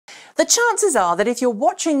The chances are that if you're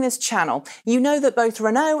watching this channel, you know that both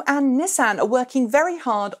Renault and Nissan are working very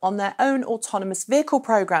hard on their own autonomous vehicle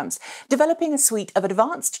programs, developing a suite of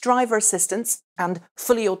advanced driver assistance and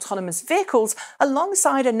fully autonomous vehicles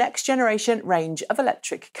alongside a next-generation range of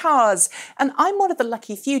electric cars. And I'm one of the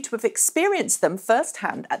lucky few to have experienced them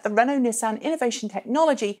firsthand at the Renault-Nissan Innovation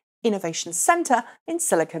Technology Innovation Centre in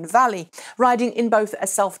Silicon Valley, riding in both a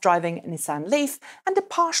self-driving Nissan Leaf and a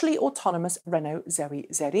partially autonomous Renault Zoe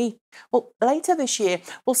ZE. Well, later this year,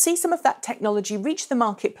 we'll see some of that technology reach the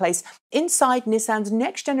marketplace inside Nissan's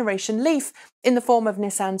next-generation Leaf in the form of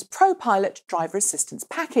Nissan's ProPilot driver assistance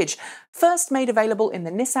package. First made available in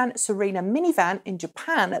the Nissan Serena minivan in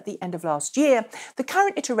Japan at the end of last year, the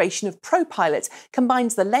current iteration of ProPilot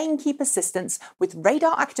combines the lane keep assistance with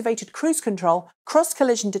radar-activated cruise control,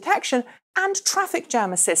 cross-collision detection, and traffic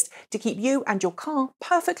jam assist to keep you and your car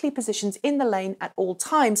perfectly positioned in the lane at all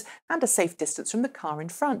times and a safe distance from the car in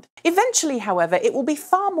front. Eventually, however, it will be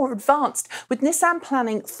far more advanced, with Nissan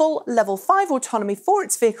planning full Level 5 autonomy for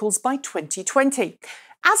its vehicles by 2020.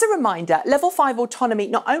 As a reminder, Level 5 autonomy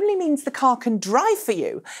not only means the car can drive for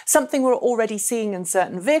you, something we're already seeing in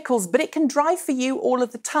certain vehicles, but it can drive for you all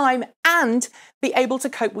of the time and be able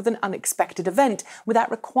to cope with an unexpected event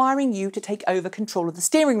without requiring you to take over control of the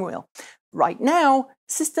steering wheel. Right now,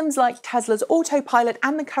 systems like Tesla's autopilot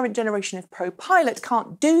and the current generation of ProPilot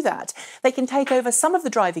can't do that. They can take over some of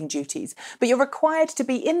the driving duties, but you're required to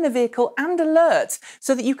be in the vehicle and alert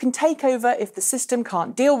so that you can take over if the system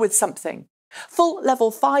can't deal with something. Full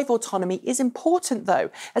Level 5 autonomy is important though,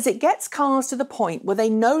 as it gets cars to the point where they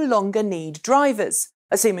no longer need drivers.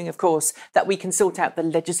 Assuming, of course, that we can sort out the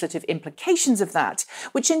legislative implications of that,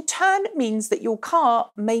 which in turn means that your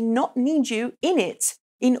car may not need you in it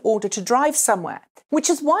in order to drive somewhere. Which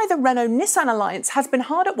is why the Renault-Nissan alliance has been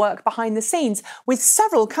hard at work behind the scenes with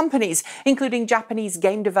several companies, including Japanese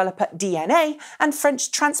game developer DNA and French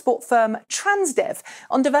transport firm Transdev,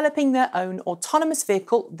 on developing their own autonomous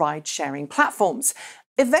vehicle ride-sharing platforms.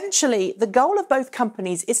 Eventually, the goal of both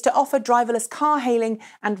companies is to offer driverless car hailing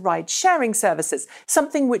and ride-sharing services,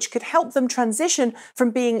 something which could help them transition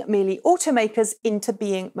from being merely automakers into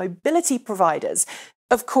being mobility providers.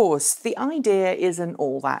 Of course, the idea isn't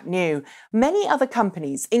all that new. Many other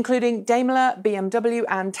companies, including Daimler, BMW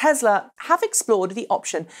and Tesla, have explored the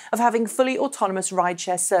option of having fully autonomous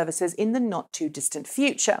rideshare services in the not-too-distant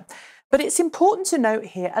future. But it's important to note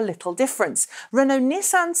here a little difference.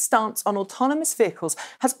 Renault-Nissan's stance on autonomous vehicles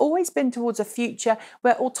has always been towards a future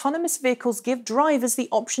where autonomous vehicles give drivers the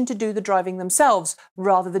option to do the driving themselves,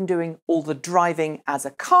 rather than doing all the driving as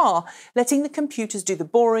a car, letting the computers do the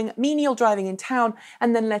boring, menial driving in town,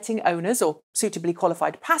 and then letting owners or suitably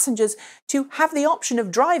qualified passengers to have the option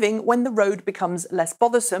of driving when the road becomes less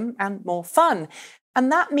bothersome and more fun. And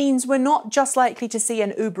that means we're not just likely to see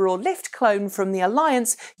an Uber or Lyft clone from the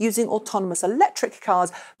alliance using autonomous electric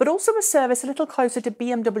cars, but also a service a little closer to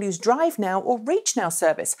BMW's Drive Now or Reach Now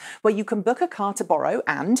service, where you can book a car to borrow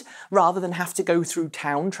and, rather than have to go through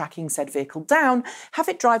town tracking said vehicle down, have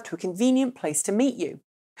it drive to a convenient place to meet you.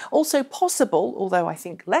 Also possible, although I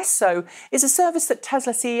think less so, is a service that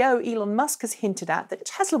Tesla CEO Elon Musk has hinted at that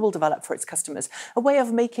Tesla will develop for its customers, a way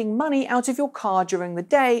of making money out of your car during the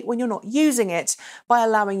day when you're not using it, by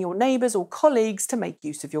allowing your neighbours or colleagues to make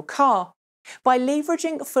use of your car. By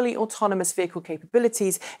leveraging fully autonomous vehicle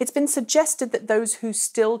capabilities, it's been suggested that those who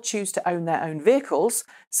still choose to own their own vehicles,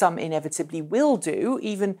 some inevitably will do,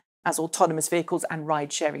 even as autonomous vehicles and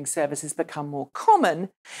ride-sharing services become more common,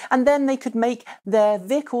 and then they could make their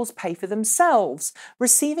vehicles pay for themselves,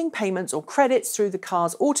 receiving payments or credits through the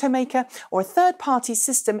car's automaker or a third-party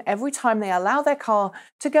system every time they allow their car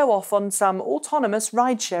to go off on some autonomous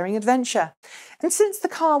ride-sharing adventure. And since the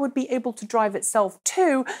car would be able to drive itself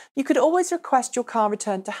too, you could always request your car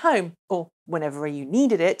returned to home, or whenever you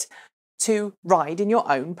needed it, to ride in your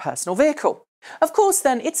own personal vehicle. Of course,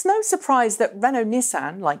 then, it's no surprise that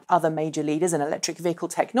Renault-Nissan, like other major leaders in electric vehicle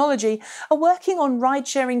technology, are working on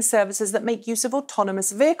ride-sharing services that make use of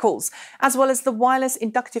autonomous vehicles, as well as the wireless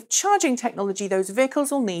inductive charging technology those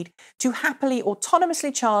vehicles will need to happily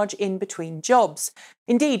autonomously charge in between jobs.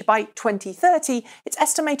 Indeed, by 2030, it's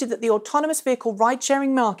estimated that the autonomous vehicle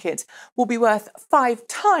ride-sharing market will be worth 5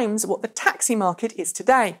 times what the taxi market is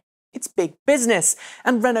today. It's big business,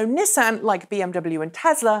 and Renault-Nissan, like BMW and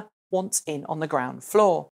Tesla, wants in on the ground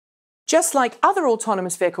floor. Just like other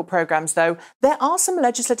autonomous vehicle programs, though, there are some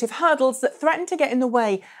legislative hurdles that threaten to get in the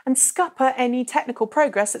way and scupper any technical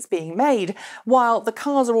progress that's being made. While the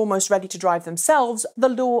cars are almost ready to drive themselves, the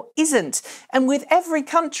law isn't. And with every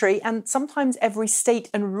country, and sometimes every state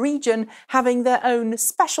and region, having their own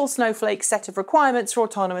special snowflake set of requirements for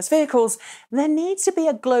autonomous vehicles, there needs to be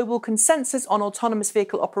a global consensus on autonomous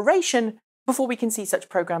vehicle operation before we can see such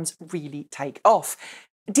programs really take off.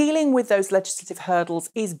 Dealing with those legislative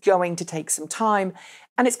hurdles is going to take some time,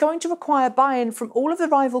 and it's going to require buy-in from all of the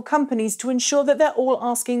rival companies to ensure that they're all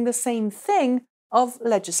asking the same thing of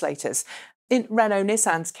legislators. In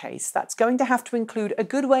Renault-Nissan's case, that's going to have to include a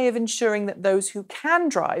good way of ensuring that those who can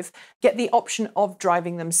drive get the option of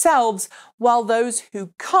driving themselves, while those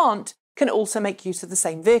who can't can also make use of the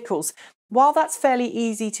same vehicles. While that's fairly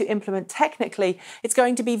easy to implement technically, it's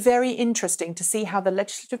going to be very interesting to see how the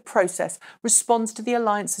legislative process responds to the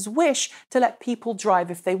alliance's wish to let people drive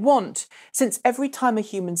if they want, since every time a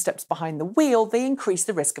human steps behind the wheel, they increase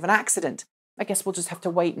the risk of an accident. I guess we'll just have to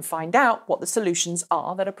wait and find out what the solutions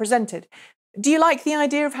are that are presented. Do you like the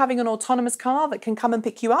idea of having an autonomous car that can come and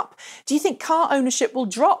pick you up? Do you think car ownership will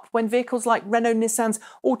drop when vehicles like Renault-Nissan's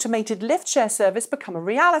automated lift share service become a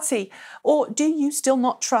reality? Or do you still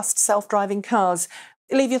not trust self-driving cars?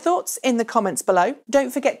 Leave your thoughts in the comments below.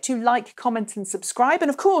 Don't forget to like, comment and subscribe. And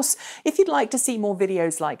of course, if you'd like to see more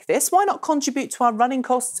videos like this, why not contribute to our running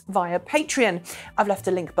costs via Patreon? I've left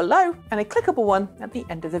a link below and a clickable one at the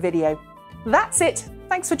end of the video. That's it.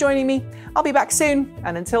 Thanks for joining me. I'll be back soon.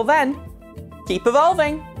 And until then, keep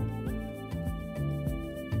evolving.